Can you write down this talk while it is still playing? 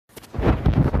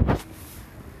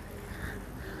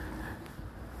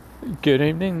Good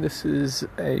evening, this is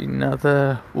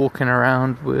another Walking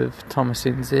Around with Thomas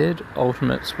NZ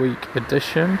Ultimates Week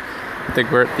edition. I think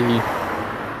we're at the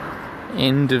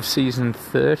end of season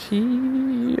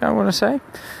 30, I want to say.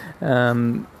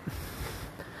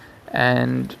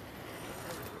 And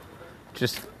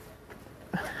just...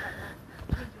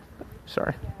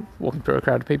 Sorry, walking through a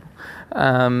crowd of people.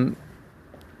 And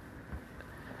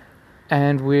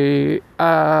I'm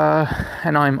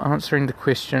answering the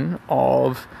question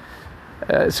of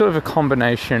sort of a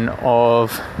combination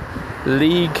of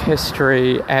league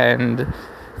history and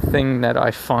thing that I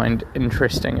find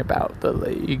interesting about the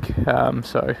league.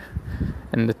 So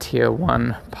in the tier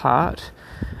 1 part.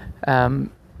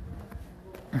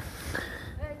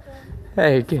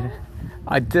 Hey,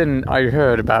 I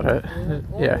heard about it.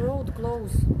 Yeah. Road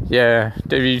closed. Yeah.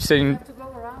 Have you seen? You have to go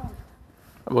around.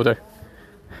 Will do.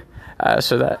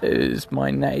 So that is my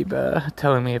neighbour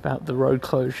telling me about the road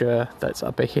closure that's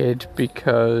up ahead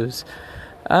because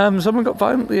someone got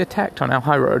violently attacked on our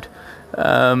high road.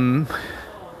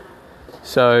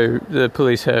 So the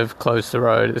police have closed the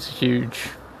road. It's a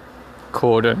huge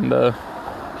cordon. The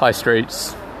high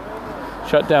streets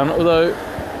shut down, although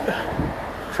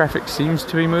traffic seems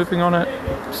to be moving on it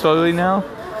slowly now.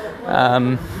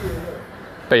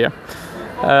 But yeah.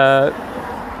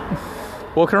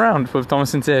 Walking around with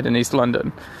Thomas NZ in East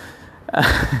London.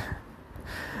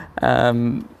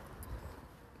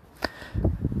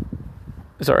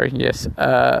 Sorry, yes.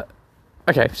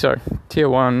 Okay, so Tier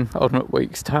 1 Ultimate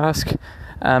Week's task.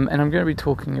 And I'm going to be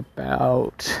talking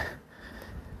about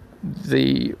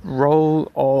the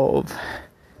role of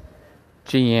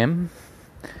GM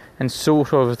and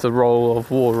sort of the role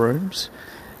of war rooms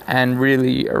and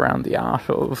really around the art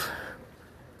of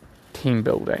team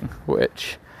building,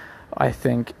 which I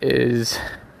think is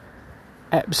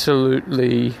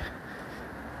absolutely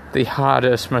the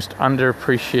hardest, most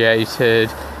underappreciated,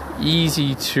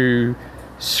 easy to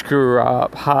screw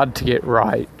up, hard to get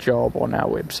right job on our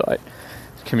website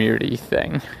community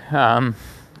thing.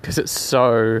 Because it's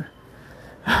so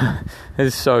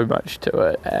there's so much to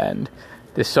it, and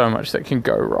there's so much that can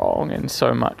go wrong, and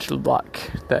so much luck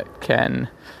that can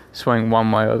swing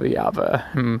one way or the other.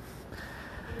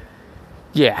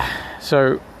 Yeah,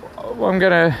 so what I'm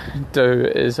going to do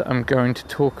is I'm going to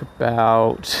talk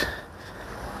about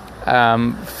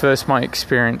first my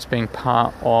experience being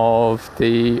part of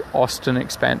the Austin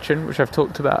expansion, which I've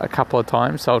talked about a couple of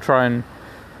times, so I'll try and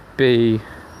be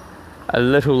a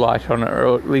little light on it,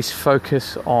 or at least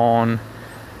focus on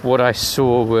what I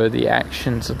saw were the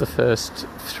actions of the first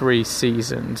 3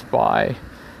 seasons by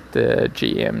the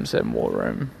GMs in War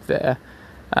Room there.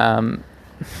 So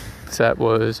that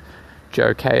was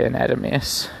Joe K and Adam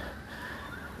S.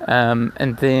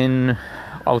 And then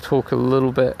I'll talk a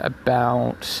little bit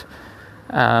about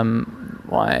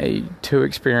my 2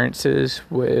 experiences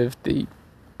with the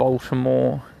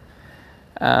Baltimore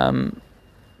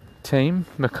team.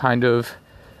 The kind of,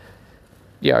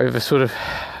 the sort of,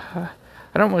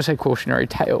 I don't want to say cautionary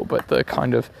tale, but the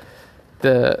kind of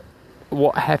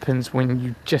what happens when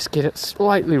you just get it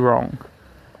slightly wrong,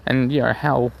 and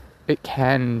how it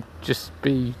can just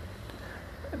be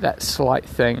that slight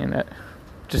thing and it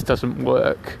just doesn't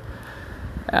work.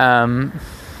 And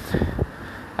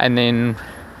then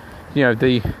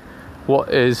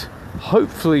what is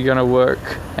hopefully going to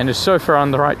work and is so far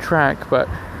on the right track but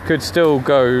could still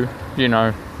go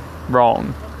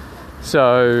wrong.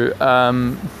 So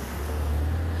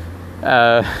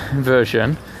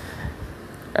version.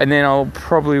 And then I'll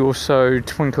probably also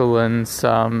twinkle in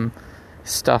some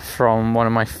stuff from one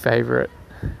of my favourite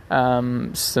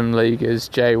sim leaguers,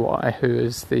 JY, who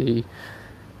is the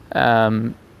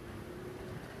GM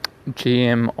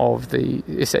of the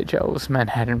SHL's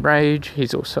Manhattan Rage.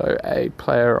 He's also a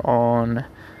player on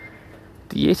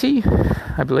the Yeti,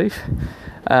 I believe.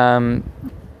 And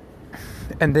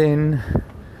then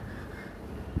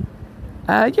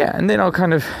I'll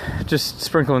kind of just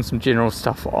sprinkle in some general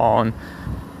stuff on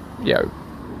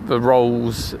the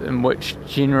roles in which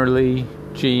generally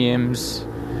GMs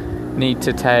need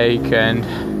to take and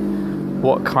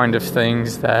what kind of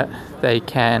things that they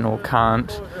can or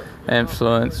can't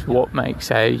influence, what makes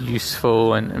a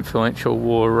useful and influential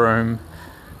war room.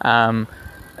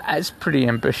 It's pretty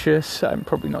ambitious. I'm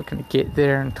probably not going to get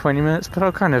there in 20 minutes, but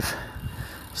I'll kind of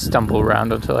stumble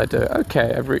around until I do.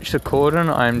 Okay, I've reached the cordon.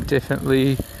 I'm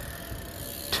definitely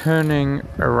turning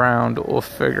around or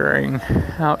figuring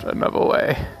out another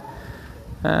way.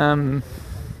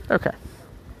 Okay.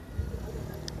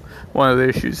 One of the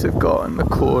issues they've got in the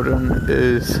cordon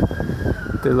is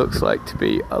there looks like to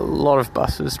be a lot of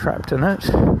buses trapped in it,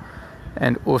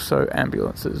 and also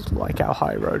ambulances like our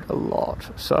high road a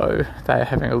lot, so they're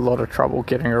having a lot of trouble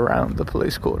getting around the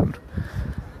police cordon.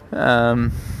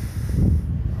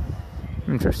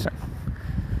 Interesting.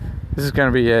 This is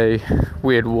going to be a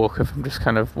weird walk if I'm just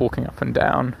kind of walking up and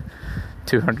down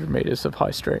 200 metres of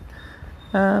High Street.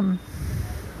 But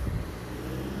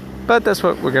that's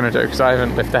what we're going to do, because I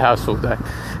haven't left the house all day.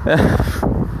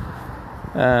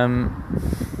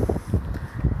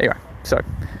 Anyway, so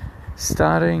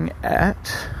starting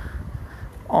at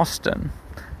Austin.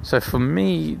 So for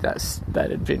me,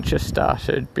 that adventure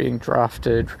started being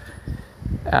drafted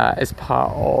as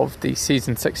part of the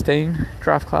season 16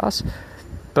 draft class.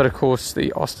 But of course,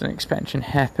 the Austin expansion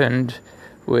happened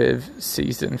with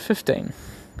season 15.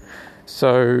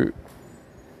 So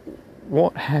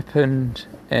what happened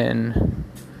in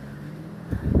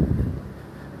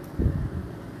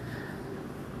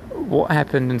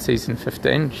season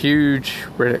 15? Huge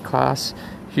Reddit class,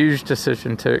 huge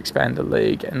decision to expand the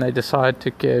league, and they decided to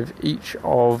give each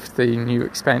of the new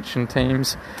expansion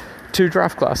teams 2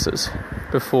 draft classes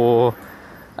before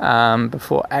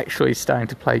actually starting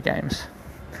to play games.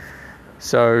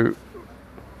 So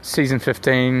season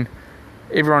 15,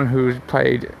 everyone who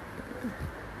played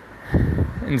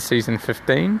in season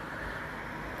 15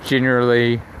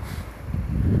 generally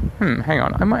hang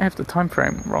on, I might have the time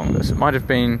frame wrong. It might have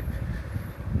been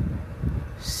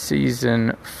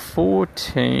season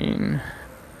 14.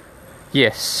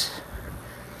 Yes,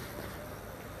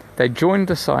 they joined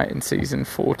the site in season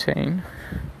 14.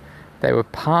 They were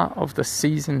part of the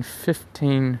season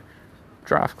 15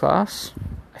 draft class,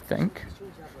 I think.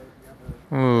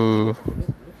 Ooh,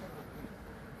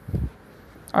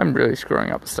 I'm really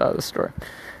screwing up the start of the story.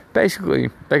 Basically,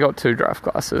 they got 2 draft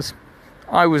classes.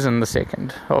 I was in the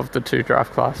second of the 2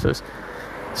 draft classes.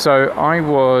 So I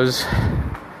was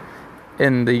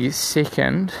in the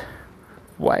second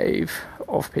wave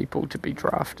of people to be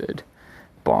drafted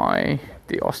by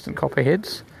the Austin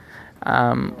Copperheads.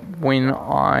 When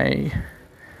I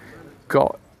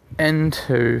got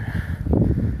into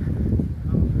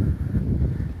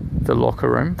the locker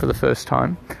room for the first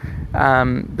time,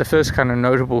 the first kind of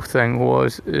notable thing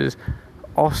is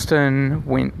Austin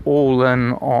went all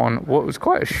in on what was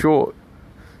quite a short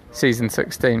season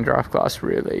 16 draft class,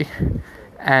 really,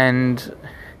 and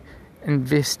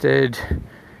invested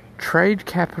trade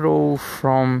capital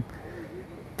from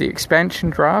the expansion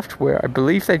draft, where I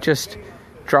believe they just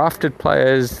drafted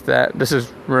players that, this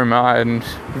is rumour and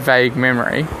vague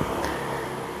memory,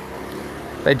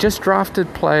 they just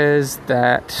drafted players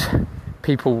that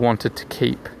people wanted to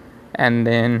keep and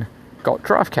then got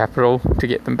draft capital to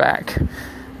get them back.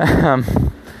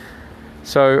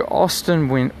 So Austin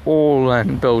went all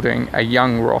in building a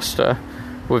young roster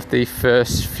with the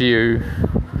first few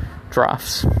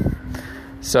drafts.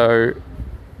 So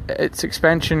its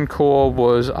expansion core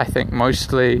was, I think,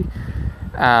 mostly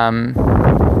Adam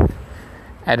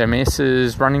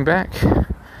S's running back,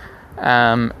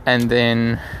 and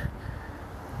then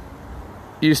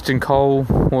Houston Cole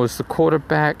was the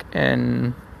quarterback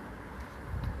in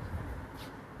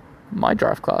my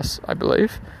draft class, I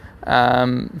believe,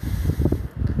 and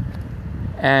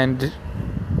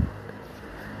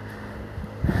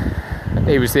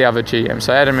he was the other GM.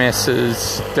 So Adam S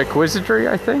is Dick Wizardry,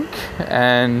 I think,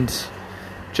 and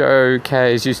Joe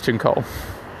K is Houston Cole.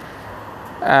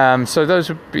 So those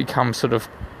would become sort of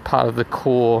part of the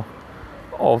core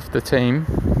of the team.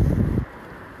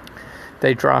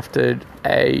 They drafted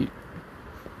a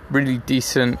really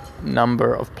decent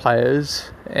number of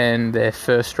players in their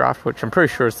first draft, which I'm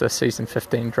pretty sure is the season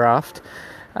 15 draft,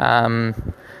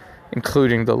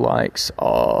 including the likes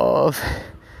of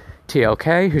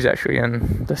TLK, who's actually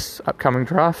in this upcoming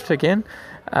draft again,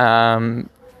 part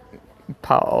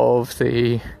of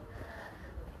the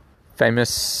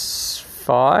famous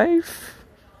 5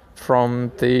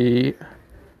 from the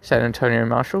San Antonio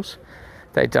Marshals.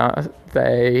 They drafted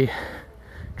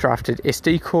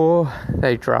SD Core.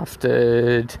 They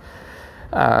drafted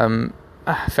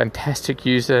a fantastic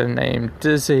user named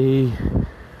Dizzy,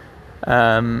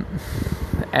 and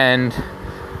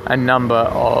a number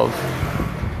of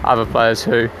other players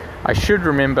who I should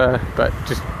remember but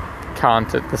just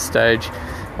can't at this stage.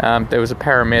 There was a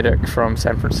paramedic from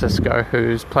San Francisco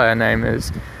whose player name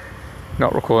is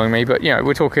not recalling me, but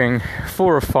we're talking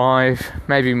 4 or 5,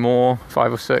 maybe more,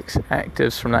 5 or 6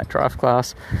 actives from that draft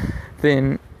class.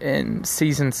 Then in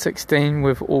season 16,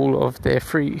 with all of their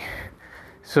free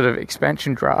sort of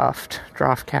expansion draft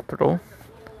capital,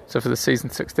 so for the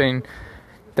season 16,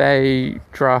 they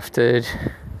drafted,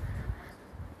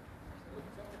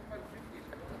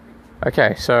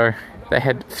 so they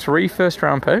had 3 first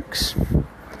round picks,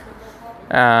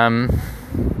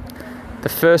 The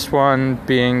first one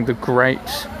being the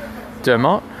great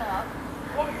Dermot,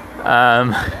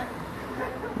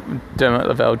 Dermot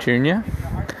Lavelle Jr.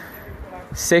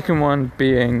 Second one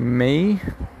being me,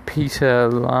 Peter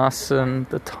Larson,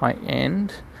 the tight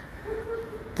end.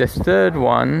 The third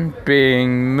one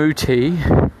being Muti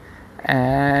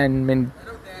and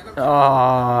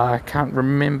I can't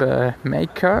remember,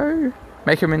 Mako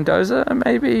Mendoza,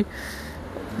 maybe,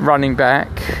 running back.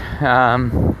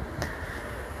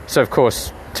 So of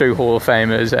course, 2 Hall of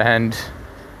Famers and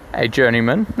a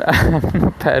journeyman,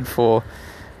 not bad for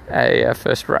a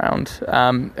first round.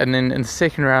 And then in the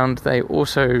second round, they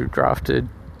also drafted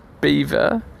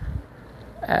Beaver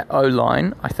at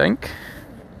O-line, I think,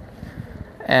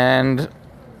 and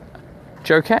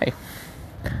Joe Kay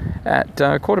at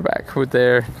quarterback with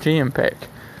their GM pick.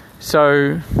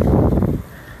 So,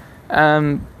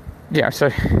 so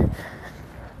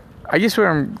I guess what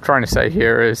I'm trying to say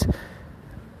here is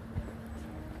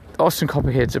Austin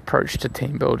Copperhead's approach to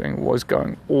team building was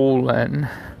going all in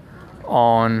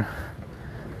on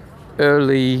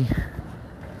kind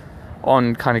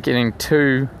of getting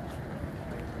 2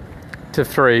 to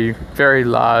 3 very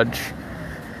large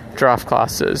draft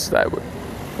classes that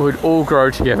would all grow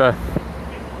together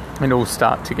and all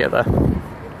start together.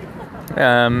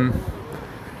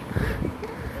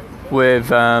 With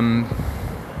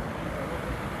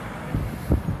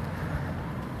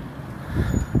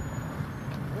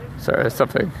sorry, there's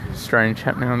something strange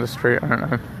happening on the street. I don't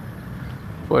know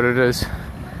what it is.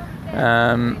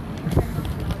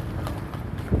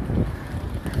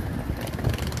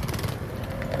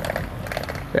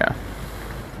 Yeah.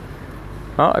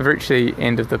 Well, I've reached the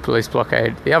end of the police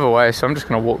blockade the other way, so I'm just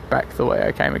going to walk back the way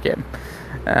I came again.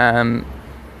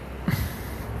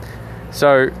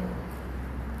 So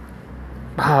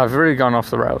I've really gone off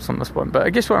the rails on this one, but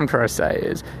I guess what I'm trying to say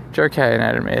is Joe Kay and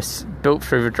Adam S. built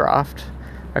through the draft,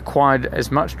 acquired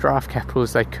as much draft capital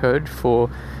as they could for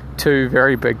 2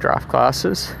 very big draft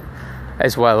classes,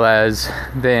 as well as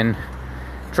then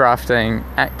drafting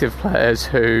active players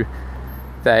who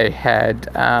they had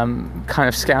kind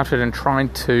of scouted and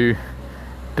tried to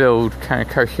build kind of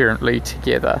coherently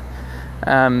together.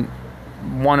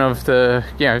 One of the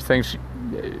things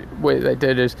where they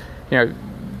did is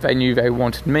they knew they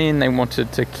wanted me and they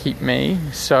wanted to keep me,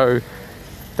 so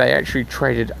they actually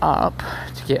traded up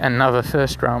to get another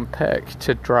first round pick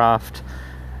to draft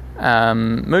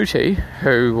Muti,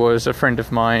 who was a friend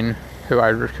of mine who I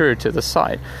recruited to the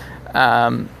site.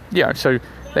 So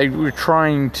they were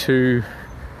trying to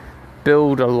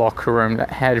build a locker room that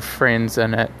had friends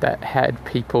in it, that had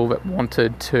people that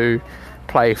wanted to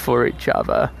play for each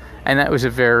other, and that was a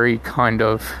very kind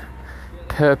of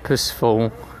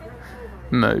purposeful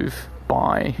move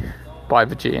by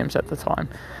the GMs at the time.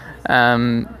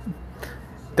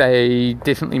 They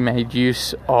definitely made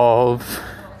use of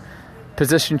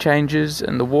position changes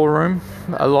in the war room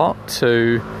a lot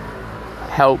to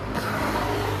help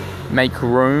make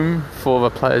room for the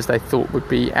players they thought would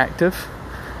be active.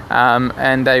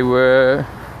 And they were,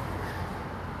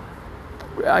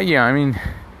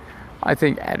 I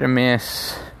think Adam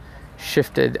S.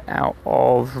 shifted out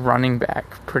of running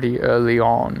back pretty early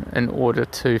on in order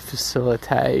to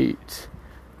facilitate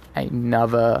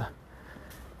another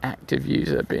active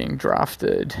user being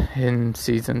drafted in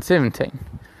season 17,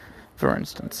 for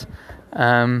instance.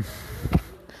 I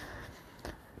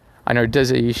know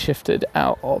Dizzy shifted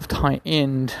out of tight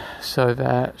end so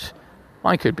that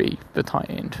I could be the tight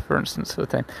end, for instance, for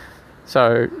the team.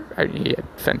 So he had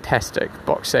fantastic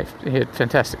box safety. He had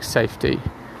fantastic safety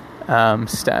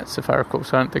stats, if I recall.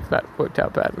 So I don't think that worked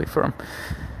out badly for him.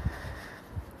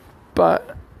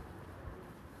 But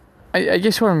I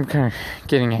guess what I'm kind of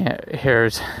getting at here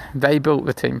is they built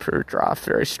the team through a draft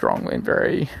very strongly and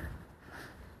very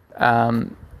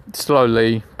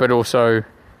slowly, but also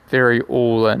very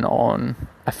all in on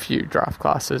a few draft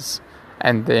classes,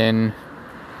 and then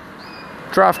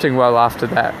drafting well after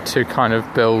that to kind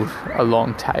of build a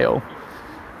long tail.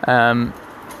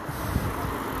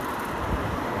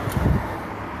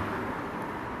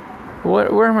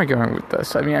 Where am I going with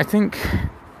this? I mean, I think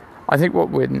what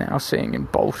we're now seeing in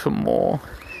Baltimore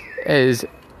is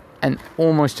an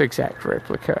almost exact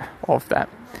replica of that.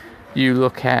 You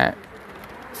look at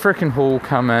frickin' Hall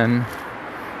come in,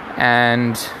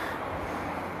 and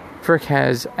Frick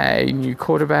has a new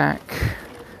quarterback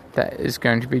that is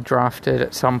going to be drafted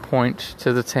at some point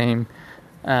to the team.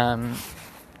 And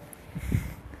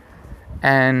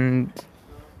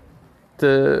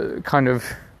the kind of...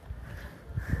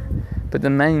 But the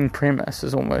main premise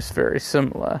is almost very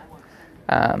similar.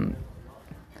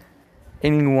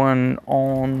 Anyone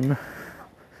on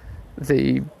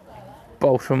the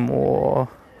Baltimore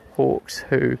Hawks,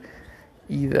 who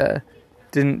either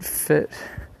didn't fit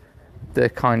the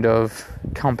kind of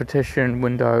competition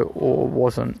window or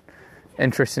wasn't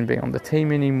interested in being on the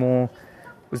team anymore,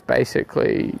 was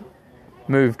basically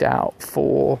moved out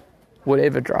for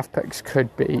whatever draft picks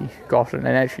could be gotten.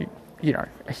 And actually, a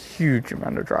huge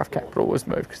amount of draft capital was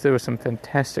moved because there were some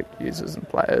fantastic users and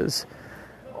players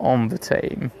on the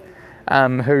team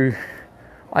who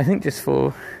I think just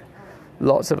for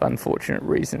lots of unfortunate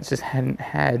reasons just hadn't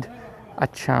had a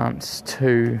chance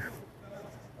to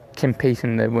compete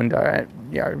in the window. It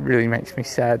really makes me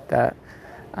sad that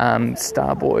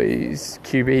Starboy's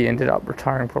QB ended up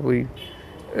retiring probably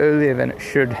earlier than it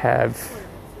should have,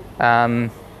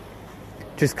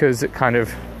 just because it kind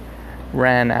of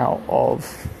ran out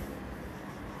of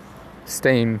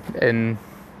steam in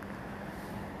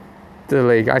the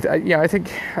league. I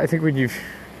think when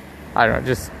I don't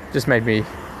know, just made me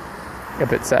a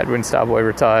bit sad when Starboy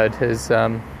retired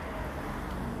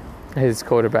his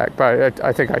quarterback. But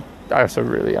I think I also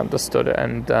really understood it,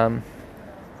 and I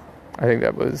think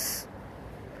that was,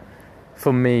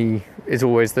 for me, is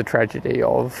always the tragedy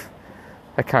of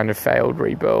a kind of failed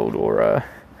rebuild or a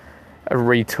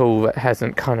retool that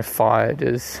hasn't kind of fired,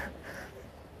 is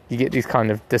you get these kind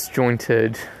of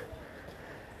disjointed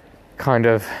kind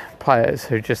of players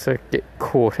who just get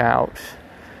caught out.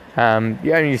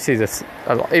 You see this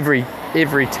a lot. Every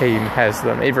team has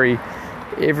them. Every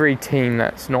team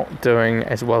that's not doing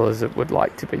as well as it would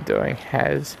like to be doing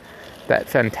has that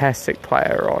fantastic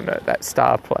player on it, that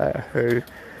star player who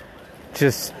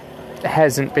just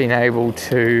hasn't been able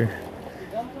to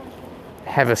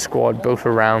have a squad built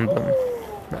around them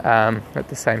at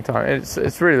the same time. It's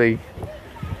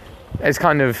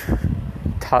kind of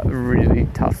really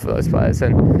tough for those players,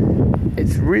 and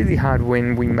it's really hard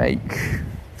when we make,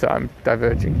 so I'm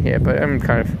diverging here, but I'm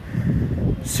kind of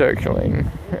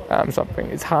circling something.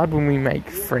 It's hard when we make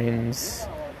friends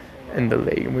in the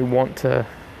league and we want to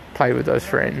play with those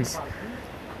friends,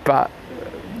 but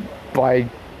by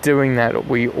doing that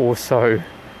we also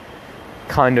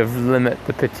kind of limit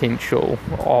the potential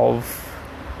of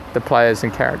the players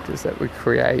and characters that we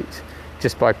create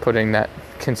just by putting that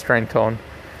constraint on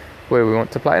where we want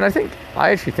to play. And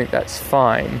I actually think that's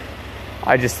fine.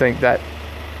 I just think that,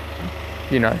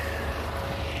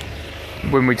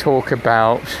 when we talk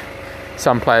about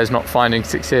some players not finding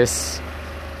success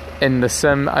in the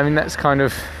sim, that's kind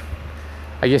of,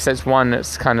 I guess that's one,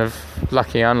 it's kind of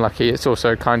lucky, unlucky. It's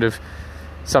also kind of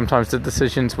sometimes the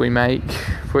decisions we make,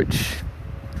 which,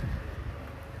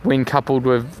 when coupled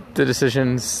with the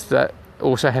decisions that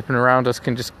also happen around us,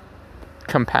 can just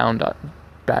compound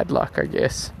bad luck, I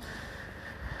guess.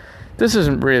 This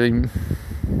isn't really,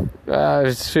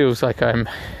 it feels like I'm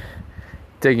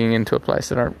digging into a place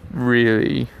that I don't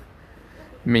really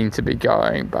mean to be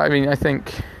going. But I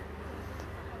think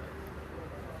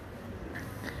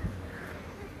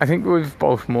with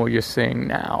Baltimore you're seeing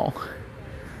now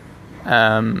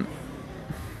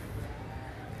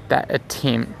that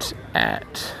attempt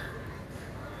at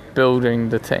building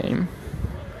the team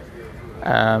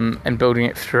and building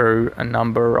it through a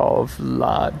number of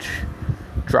large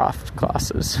draft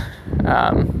classes.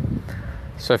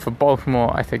 So for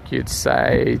Baltimore, I think you'd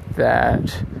say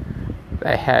that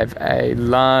they have a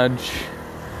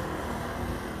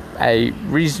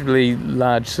reasonably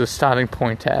large sort of starting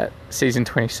point at season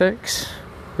 26,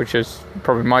 which is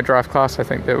probably my draft class. I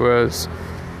think there's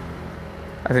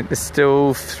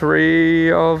still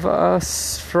 3 of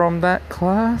us from that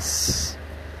class,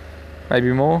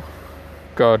 maybe more.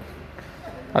 God,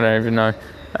 I don't even know.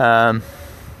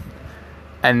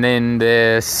 And then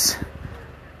there's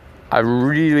a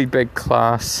really big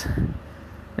class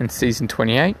in season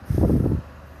 28.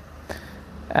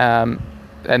 And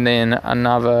then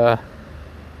another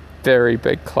very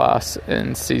big class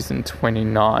in season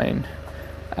 29.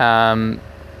 And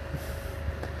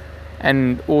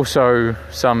also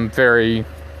some very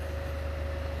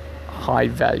high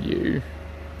value,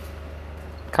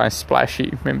 kind of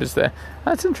splashy members there.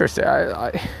 That's interesting.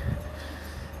 I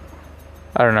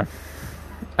don't know.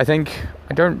 I think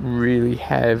I don't really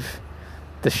have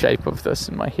the shape of this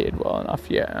in my head well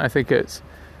enough yet. I think it's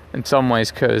in some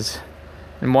ways because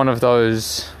in one of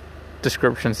those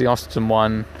descriptions, the Austin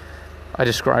one, I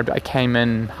described I came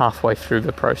in halfway through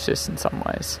the process in some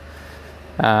ways.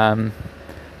 And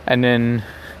then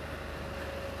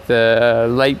the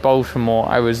late Baltimore,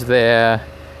 I was there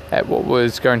at what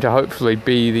was going to hopefully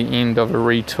be the end of a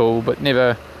retool, but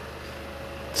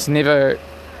it's never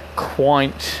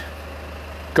quite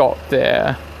got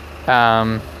there,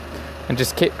 and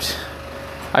just kept,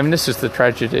 this is the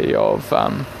tragedy of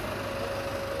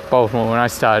Baltimore when I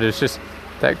started, it was just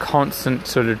that constant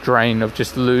sort of drain of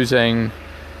just losing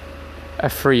a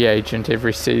free agent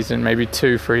every season, maybe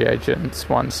 2 free agents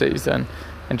one season,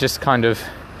 and just kind of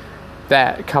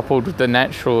that coupled with the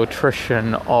natural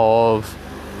attrition of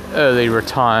early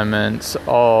retirements,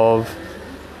 of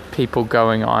people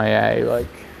going IA. Like,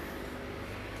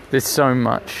 there's so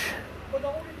much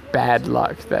bad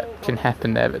luck that can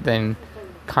happen there, but then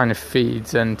kind of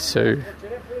feeds into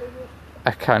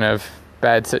a kind of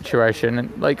bad situation.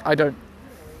 And like, I don't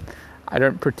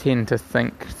pretend to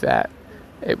think that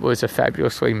it was a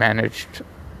fabulously managed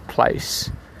place,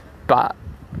 but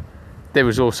there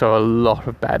was also a lot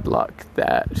of bad luck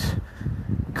that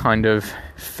kind of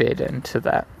fed into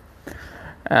that.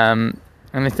 And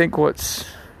I think what's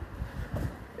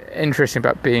interesting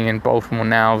about being in Baltimore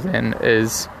now then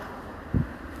is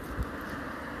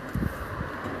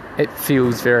it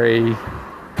feels very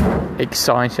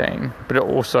exciting, but it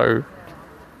also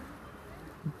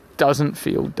doesn't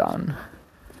feel done.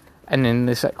 And then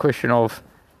there's that question of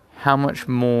how much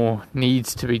more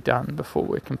needs to be done before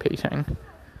we're competing.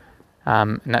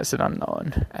 And that's an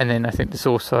unknown. And then I think there's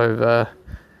also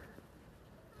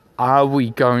are we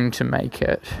going to make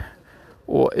it?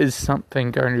 Or is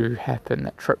something going to happen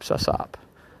that trips us up?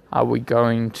 Are we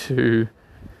going to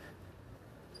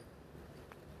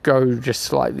go just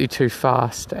slightly too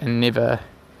fast and never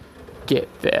get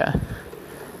there?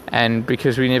 And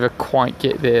because we never quite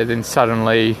get there, then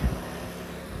suddenly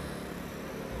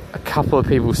a couple of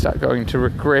people start going to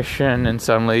regression, and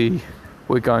suddenly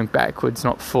we're going backwards,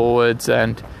 not forwards,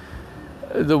 and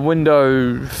the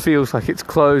window feels like it's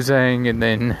closing, and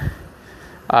then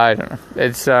I don't know.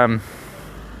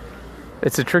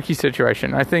 It's a tricky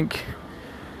situation. I think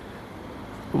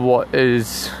I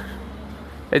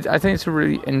think it's a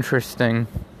really interesting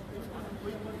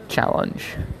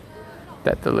challenge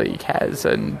that the league has,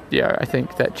 and I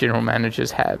think that general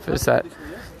managers have, is that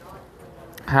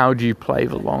how do you play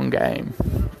the long game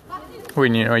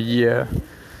when a year,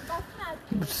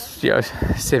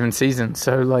 7 seasons,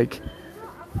 so like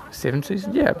 7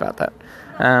 seasons, about that.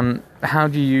 How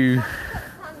do you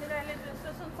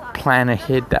plan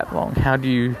ahead that long? How do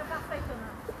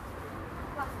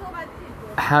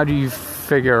you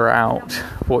figure out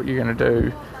what you're going to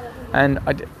do? And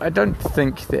I don't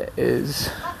think there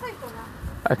is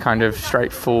a kind of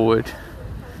straightforward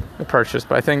approach to this,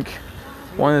 but I think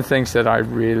one of the things that I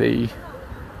really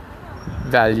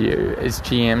value is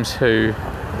GMs who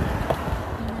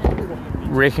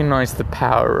recognize the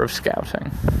power of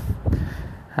scouting.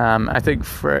 I think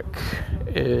Frick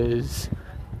is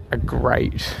a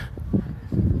great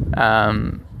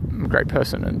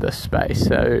person in this space.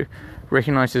 So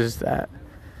recognizes that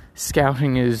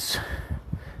scouting is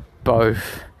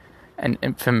both an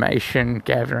information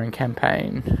gathering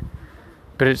campaign,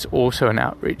 but it's also an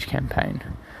outreach campaign.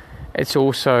 It's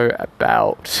also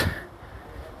about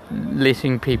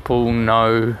letting people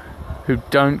know who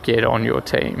don't get on your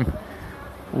team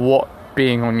what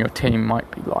being on your team might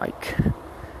be like.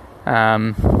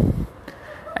 And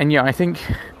I think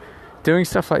doing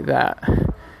stuff like that,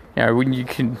 when you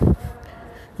can,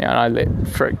 I let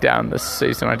Frick down this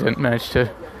season. I didn't manage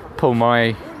to pull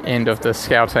my end of the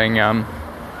scouting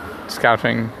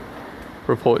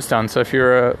reports done. So if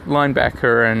you're a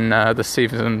linebacker in the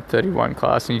season 31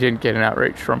 class and you didn't get an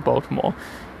outreach from Baltimore,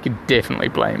 you could definitely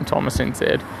blame Thomas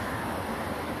NZ.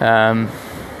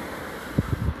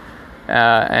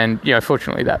 And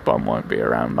fortunately that bomb won't be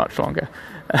around much longer.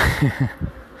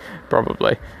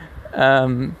 Probably.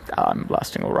 I'm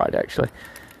lasting all right, actually.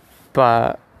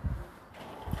 But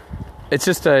it's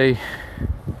just I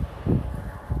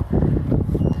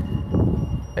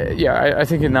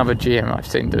think another GM I've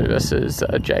seen do this is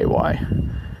JY,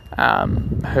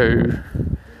 who,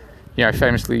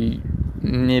 famously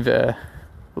never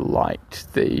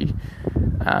liked the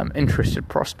interested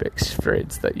prospects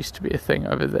threads that used to be a thing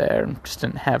over there, and just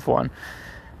didn't have one,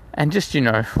 and just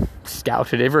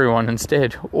scouted everyone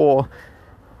instead, or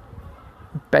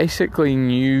basically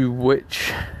knew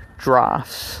which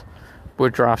drafts were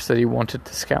drafts that he wanted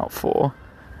to scout for,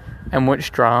 and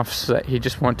which drafts that he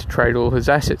just wanted to trade all his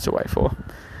assets away for.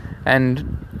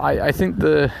 And I think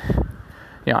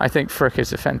I think Frick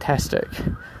is a fantastic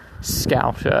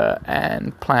scouter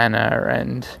and planner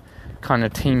and kind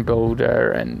of team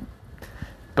builder,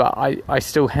 but I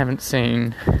still haven't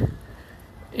seen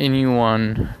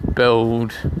anyone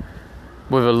build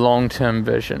with a long-term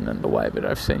vision in the way that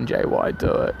I've seen JY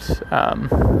do it.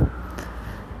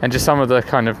 And just some of the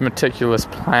kind of meticulous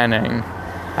planning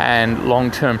and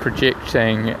long-term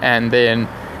projecting, and then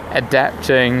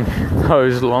adapting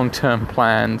those long-term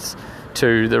plans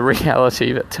to the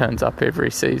reality that turns up every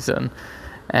season.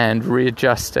 and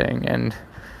readjusting and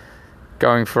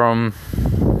going from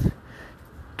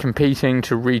competing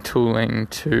to retooling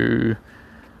to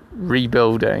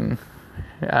rebuilding,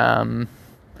 and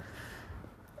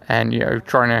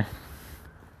trying to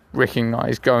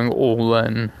recognize going all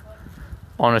in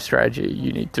on a strategy.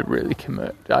 You need to really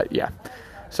commit.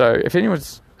 So if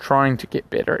anyone's trying to get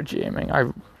better at GMing,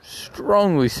 I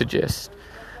strongly suggest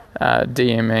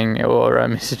DMing or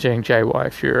messaging JY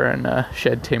if you're in a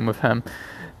shared team with him.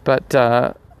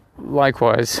 But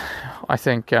likewise, I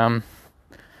think it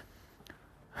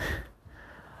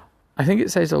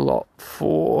says a lot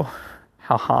for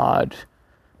how hard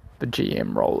the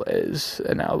GM role is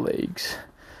in our leagues.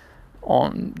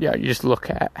 You just look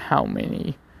at how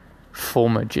many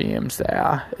former GMs there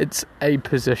are. It's a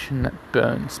position that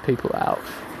burns people out,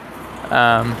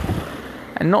 and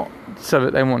not so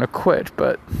that they want to quit,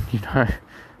 but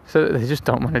so that they just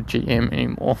don't want to GM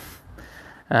anymore.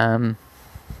 I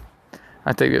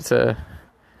think it's a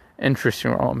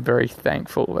interesting role. I'm very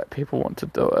thankful that people want to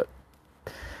do it,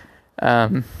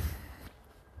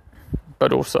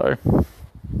 but also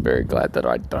very glad that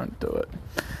I don't do it.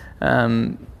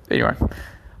 Anyway,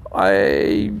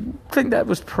 I think that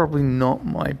was probably not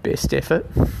my best effort.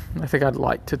 I think I'd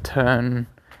like to turn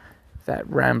that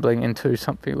rambling into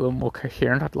something a little more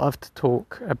coherent. I'd love to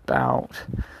talk about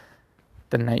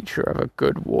the nature of a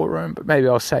good war room, but maybe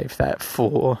I'll save that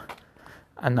for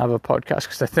another podcast,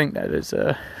 because I think that is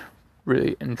a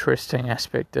really interesting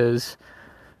aspect, is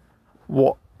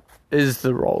what is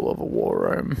the role of a war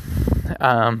room.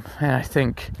 And I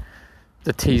think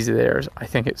the teaser there is, I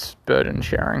think it's burden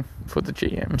sharing for the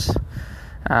GMs,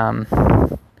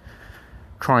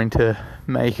 trying to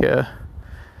make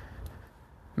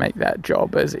that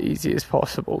job as easy as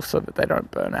possible so that they don't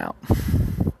burn out.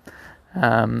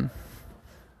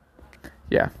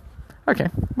 Okay,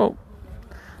 well,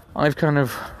 I've kind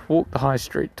of walked the high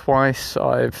street twice.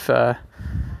 I've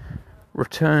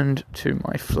returned to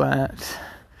my flat.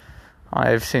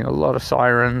 I've seen a lot of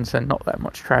sirens and not that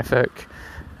much traffic.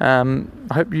 I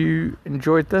hope you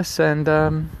enjoyed this, and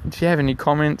if you have any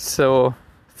comments or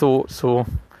thoughts or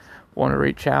want to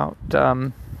reach out,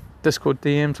 Discord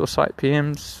DMs or site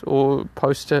PMs, or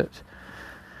post it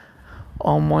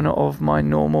on one of my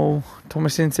normal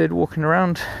Thomas NZ walking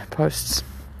around posts.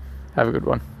 Have a good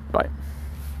one. Bye.